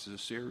 boxes of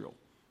cereal.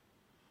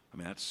 I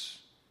mean, that's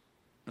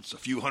a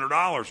few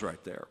 $100s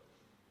right there.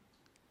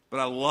 But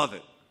I love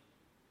it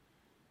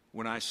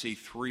when I see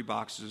 3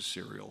 boxes of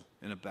cereal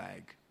in a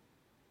bag,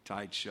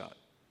 tied shut.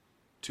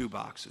 2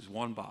 boxes,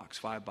 1 box,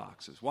 5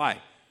 boxes.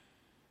 Why?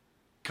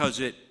 Because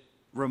it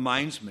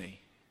reminds me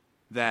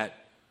that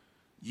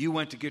you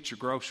went to get your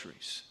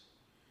groceries,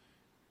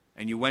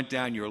 and you went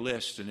down your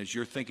list, and as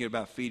you're thinking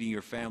about feeding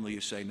your family, you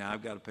say, now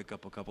I've got to pick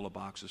up a couple of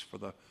boxes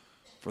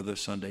for the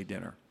Sunday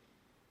dinner.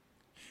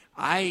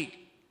 I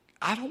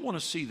don't want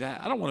to see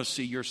that. I don't want to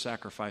see your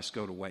sacrifice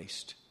go to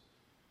waste.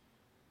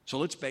 So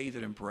let's bathe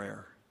it in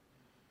prayer.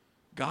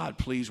 God,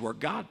 please work.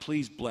 God,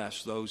 please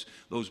bless those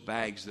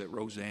bags that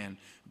Roseanne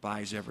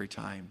buys every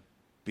time.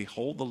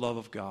 Behold the love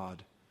of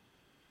God.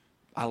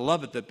 I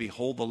love it that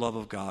behold the love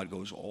of God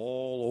goes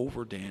all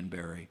over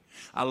Danbury.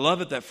 I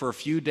love it that for a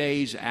few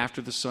days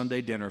after the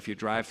Sunday dinner, if you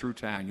drive through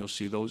town, you'll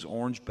see those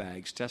orange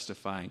bags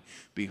testifying,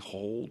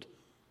 behold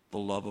the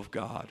love of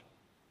God.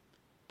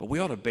 But we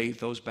ought to bathe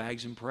those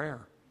bags in prayer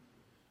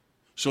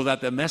so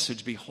that the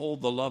message,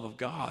 behold the love of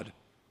God,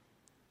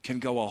 can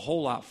go a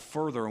whole lot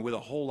further and with a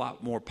whole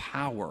lot more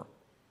power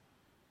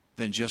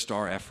than just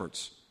our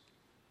efforts.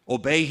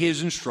 Obey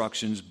his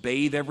instructions.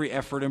 Bathe every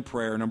effort in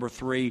prayer. Number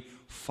 3,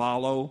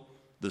 follow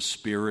the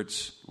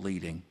Spirit's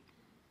leading.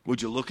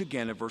 Would you look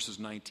again at verses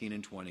 19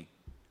 and 20?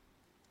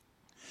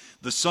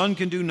 The Son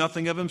can do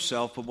nothing of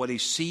himself, but what he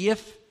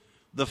seeth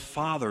the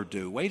Father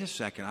do. Wait a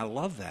second, I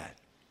love that.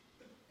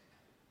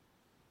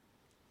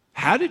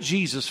 How did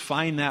Jesus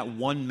find that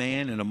one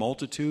man in a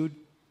multitude?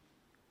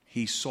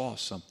 He saw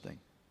something.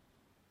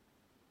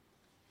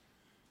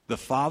 The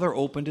Father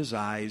opened his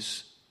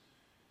eyes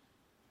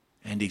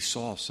and he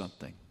saw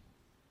something.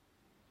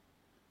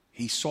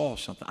 He saw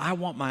something. I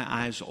want my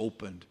eyes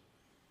opened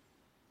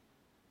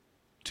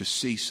to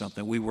see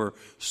something. We were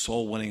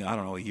soul winning,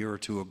 a year or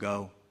 2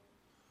 ago.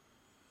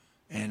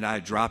 And I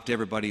dropped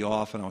everybody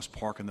off and I was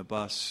parking the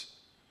bus.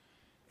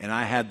 And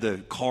I had the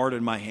card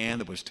in my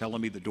hand that was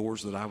telling me the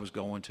doors that I was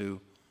going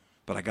to.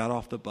 But I got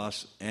off the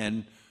bus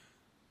and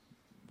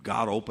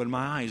God opened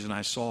my eyes and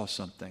I saw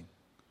something.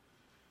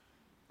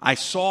 I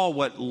saw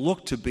what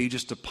looked to be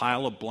just a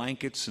pile of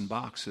blankets and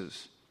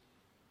boxes.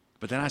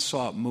 But then I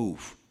saw it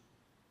move.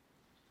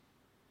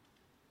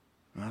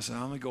 And I said,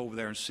 I'm going to go over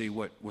there and see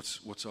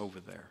what's over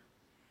there.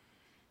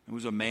 There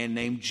was a man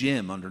named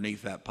Jim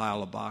underneath that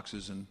pile of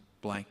boxes and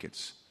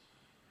blankets.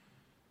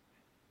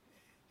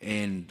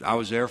 And I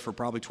was there for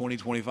probably 20,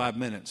 25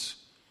 minutes.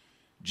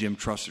 Jim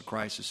trusted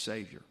Christ as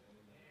Savior.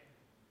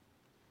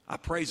 I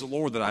praise the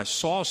Lord that I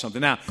saw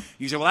something. Now,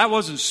 you say, well, that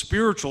wasn't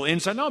spiritual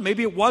insight. No,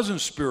 maybe it wasn't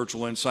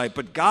spiritual insight,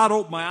 but God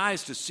opened my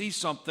eyes to see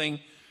something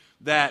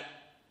that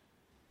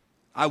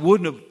I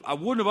wouldn't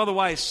have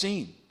otherwise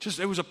seen. Just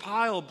there was a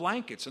pile of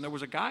blankets and there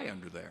was a guy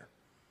under there.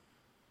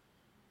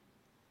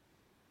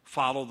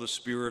 Follow the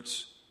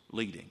Spirit's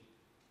leading.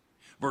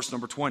 Verse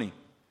number 20.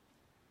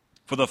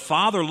 For the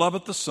Father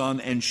loveth the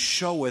Son and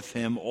showeth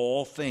him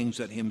all things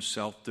that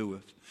himself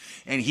doeth.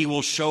 And he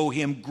will show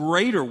him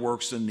greater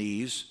works than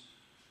these,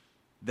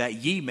 that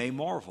ye may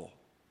marvel.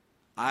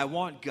 I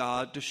want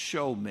God to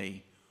show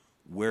me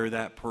where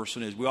that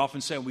person is. We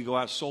often say when we go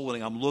out soul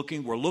winning,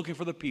 we're looking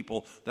for the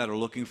people that are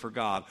looking for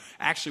God.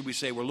 Actually, we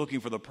say we're looking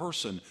for the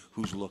person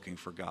who's looking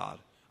for God.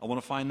 I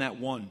want to find that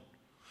one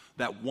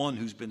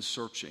who's been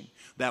searching,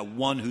 that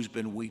one who's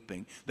been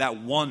weeping,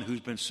 that one who's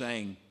been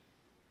saying,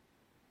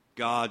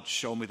 God,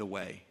 show me the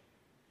way.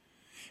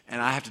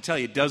 And I have to tell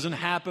you, it doesn't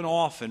happen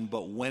often,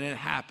 but when it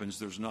happens,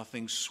 there's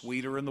nothing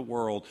sweeter in the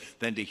world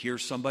than to hear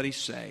somebody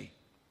say,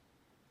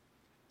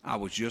 I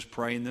was just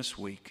praying this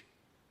week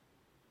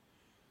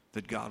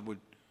that God would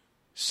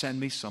send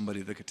me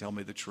somebody that could tell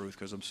me the truth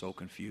because I'm so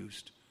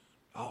confused.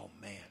 Oh,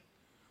 man.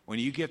 When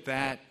you get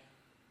that,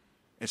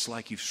 it's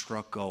like you've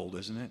struck gold,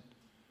 isn't it?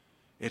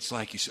 It's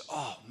like you say,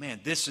 oh,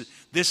 man, this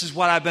is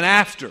what I've been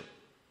after.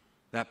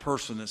 That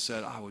person that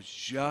said, I was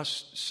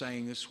just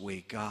saying this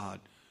week, God,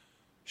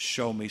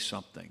 show me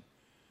something.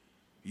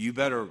 You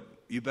better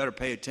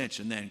pay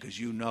attention then because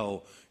you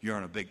know you're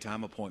on a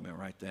big-time appointment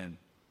right then.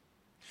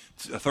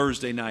 A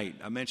Thursday night,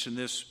 I mentioned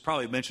this,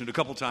 probably mentioned it a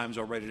couple times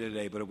already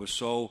today, but it was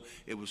so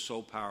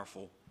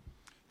powerful.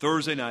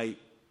 Thursday night,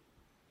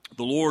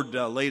 the Lord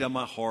laid on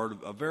my heart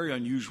a very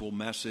unusual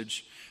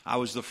message. I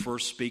was the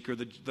first speaker.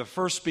 The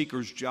first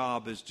speaker's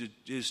job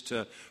is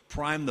to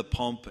prime the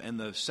pump, and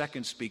the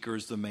second speaker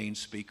is the main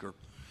speaker.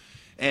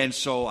 And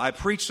so I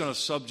preached on a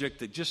subject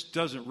that just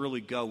doesn't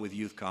really go with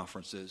youth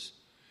conferences.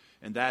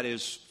 and that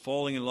is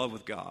falling in love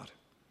with God.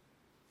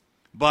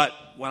 But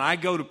when I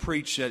go to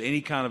preach at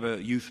any kind of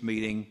a youth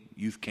meeting,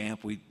 youth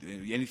camp,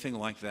 anything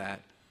like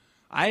that,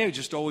 I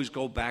just always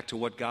go back to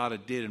what God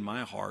had did in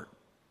my heart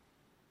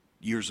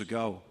years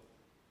ago.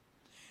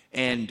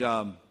 And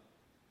I'm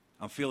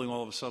feeling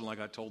all of a sudden like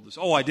I told this.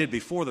 Oh, I did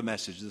before the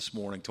message this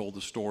morning, told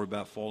the story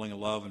about falling in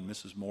love and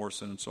Mrs.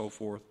 Morrison and so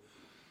forth.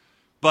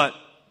 But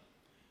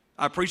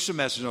I preached a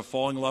message of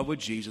falling in love with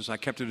Jesus. I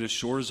kept it as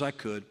short as I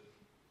could.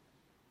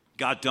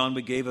 Got done,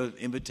 we gave an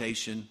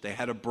invitation. They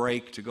had a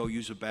break to go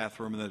use a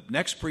bathroom. And the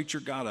next preacher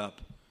got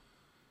up.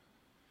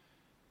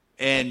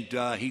 And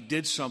he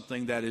did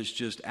something that is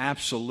just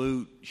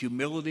absolute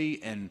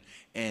humility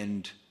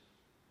and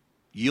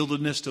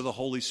yieldedness to the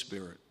Holy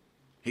Spirit.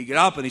 He got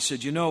up and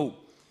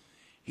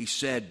he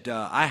said,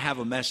 I have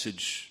a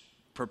message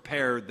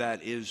prepared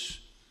that is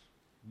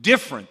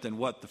different than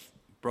what the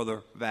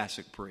Brother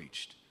Vasic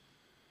preached.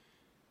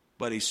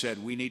 But he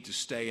said, we need to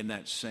stay in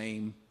that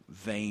same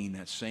vein,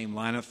 that same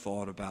line of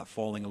thought about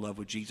falling in love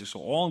with Jesus.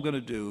 So all I'm going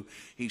to do,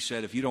 he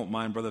said, if you don't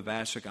mind, Brother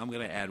Vasic, I'm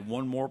going to add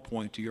one more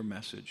point to your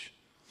message.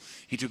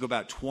 He took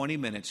about 20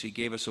 minutes. He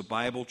gave us a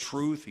Bible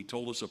truth. He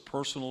told us a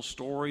personal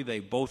story.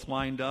 They both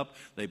lined up.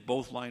 They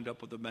both lined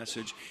up with the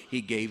message. He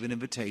gave an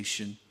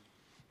invitation.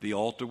 The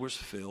altar was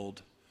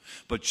filled.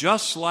 But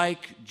just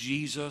like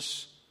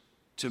Jesus,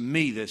 to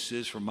me this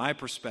is, from my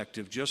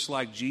perspective, just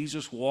like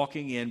Jesus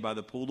walking in by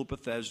the pool of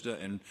Bethesda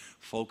and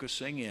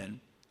focusing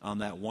in on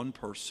that one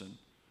person,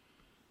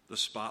 the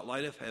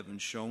spotlight of heaven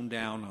shone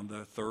down on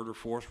the third or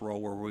fourth row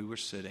where we were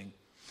sitting.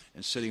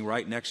 And sitting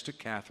right next to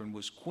Catherine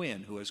was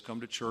Quinn, who has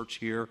come to church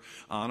here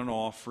on and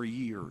off for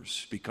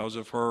years. Because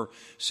of her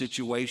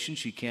situation,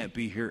 she can't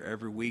be here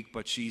every week,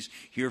 but she's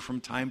here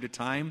from time to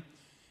time.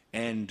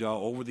 And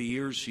over the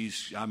years,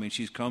 she's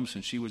come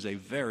since she was a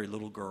very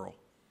little girl.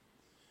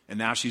 And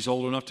now she's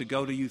old enough to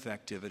go to youth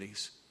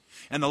activities.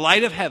 And the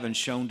light of heaven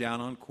shone down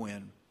on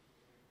Quinn.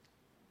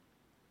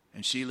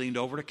 And she leaned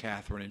over to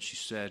Catherine and she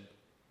said,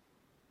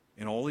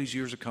 in all these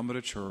years of coming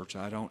to church,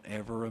 I don't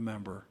ever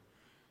remember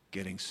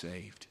getting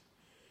saved.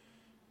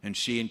 And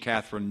she and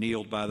Catherine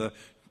kneeled by the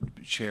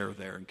chair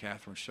there, and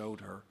Catherine showed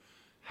her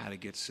how to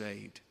get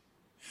saved.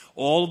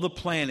 All of the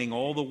planning,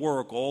 all the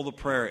work, all the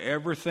prayer,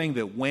 everything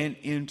that went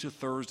into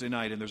Thursday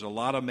night, and there's a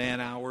lot of man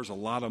hours, a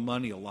lot of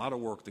money, a lot of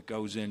work that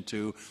goes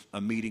into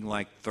a meeting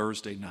like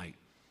Thursday night.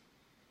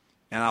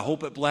 And I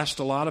hope it blessed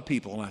a lot of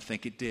people, and I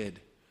think it did.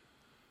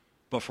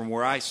 But from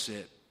where I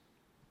sit,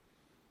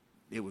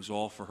 it was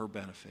all for her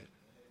benefit,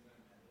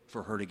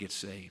 for her to get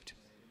saved.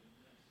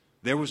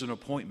 There was an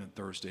appointment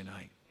Thursday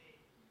night.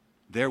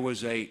 There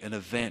was an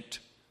event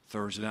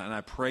Thursday night, and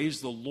I praise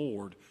the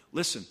Lord.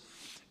 Listen,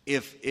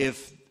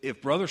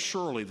 if Brother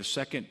Shirley, the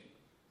second,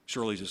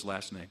 Shirley's his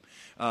last name,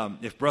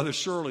 if Brother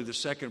Shirley, the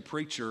second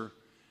preacher,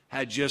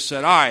 had just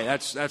said, all right,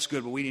 that's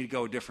good, but we need to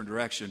go a different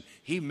direction,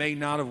 he may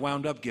not have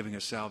wound up giving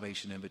a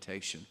salvation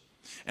invitation.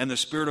 And the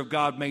Spirit of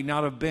God may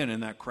not have been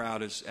in that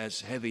crowd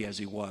as heavy as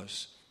he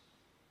was.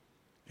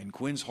 And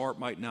Quinn's heart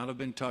might not have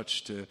been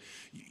touched.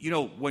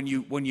 When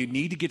you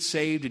need to get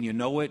saved and you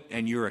know it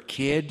and you're a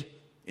kid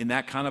in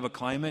that kind of a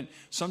climate,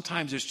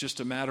 sometimes it's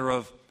just a matter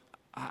of,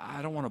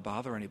 I don't want to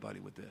bother anybody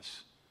with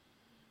this.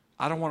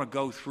 I don't want to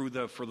go through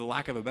for the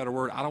lack of a better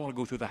word, I don't want to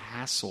go through the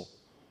hassle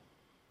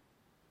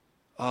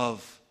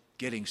of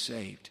getting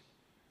saved.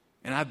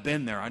 And I've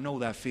been there. I know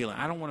that feeling.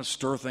 I don't want to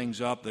stir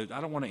things up. I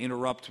don't want to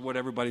interrupt what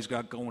everybody's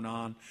got going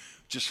on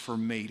just for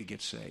me to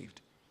get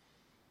saved.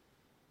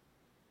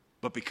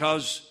 But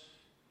because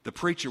the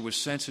preacher was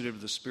sensitive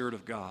to the Spirit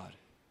of God,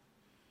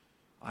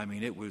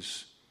 it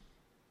was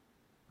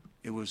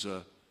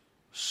a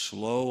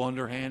slow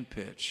underhand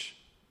pitch.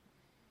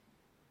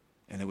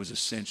 And it was a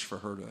cinch for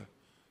her to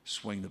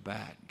swing the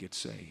bat and get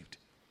saved.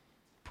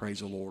 Praise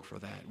the Lord for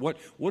that.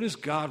 What is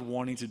God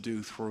wanting to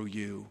do through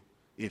you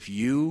if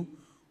you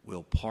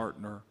will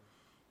partner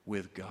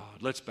with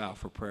God? Let's bow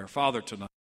for prayer. Father, tonight.